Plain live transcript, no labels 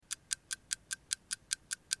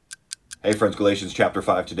Hey friends, Galatians chapter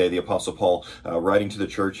 5 today, the Apostle Paul writing to the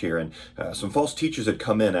church here, and some false teachers had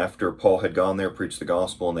come in after Paul had gone there, preached the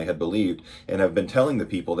gospel, and they had believed, and have been telling the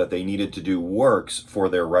people that they needed to do works for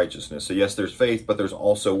their righteousness. So yes, there's faith, but there's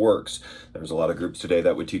also works. There's a lot of groups today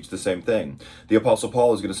that would teach the same thing. The Apostle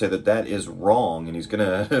Paul is going to say that that is wrong, and he's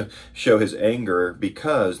going to show his anger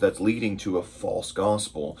because that's leading to a false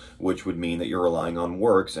gospel, which would mean that you're relying on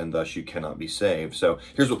works, and thus you cannot be saved. So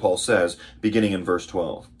here's what Paul says, beginning in verse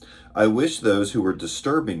 12. I wish those who were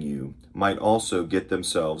disturbing you might also get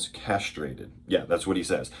themselves castrated. Yeah, that's what he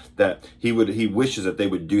says. That he wishes that they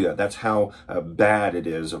would do that. That's how bad it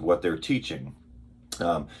is of what they're teaching.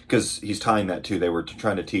 Because he's tying that to, they were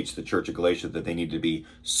trying to teach the church of Galatia that they needed to be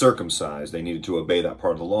circumcised. They needed to obey that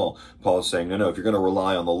part of the law. Paul is saying, no, if you're going to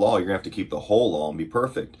rely on the law, you're going to have to keep the whole law and be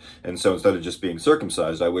perfect. And so instead of just being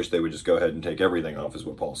circumcised, I wish they would just go ahead and take everything off, is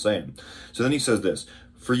what Paul's saying. So then he says this,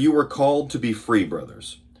 for you were called to be free,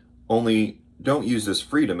 brothers. Only don't use this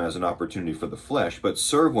freedom as an opportunity for the flesh, but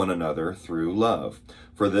serve one another through love.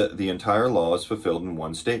 For the entire law is fulfilled in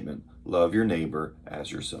one statement. Love your neighbor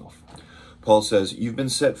as yourself. Paul says, you've been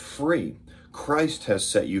set free. Christ has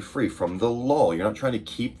set you free from the law. You're not trying to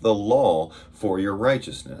keep the law for your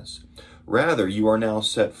righteousness. Rather, you are now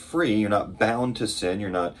set free. You're not bound to sin. You're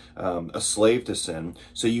not a slave to sin.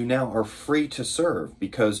 So you now are free to serve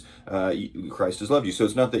because Christ has loved you. So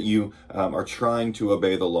it's not that you are trying to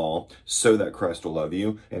obey the law so that Christ will love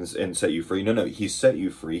you and set you free. No, He set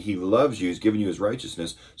you free. He loves you. He's given you His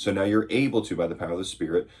righteousness. So now you're able to, by the power of the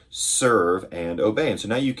Spirit, serve and obey. And so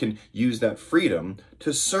now you can use that freedom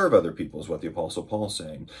to serve other people, is what the Apostle Paul is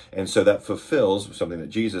saying. And so that fulfills something that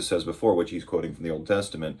Jesus says before, which he's quoting from the Old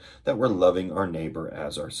Testament, that we're loving our neighbor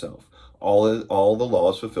as ourselves. All the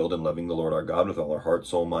law is fulfilled in loving the Lord our God with all our heart,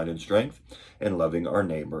 soul, mind, and strength, and loving our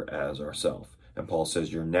neighbor as ourselves. And Paul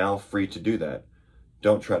says you're now free to do that.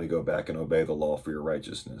 Don't try to go back and obey the law for your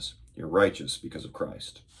righteousness. You're righteous because of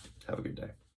Christ. Have a good day.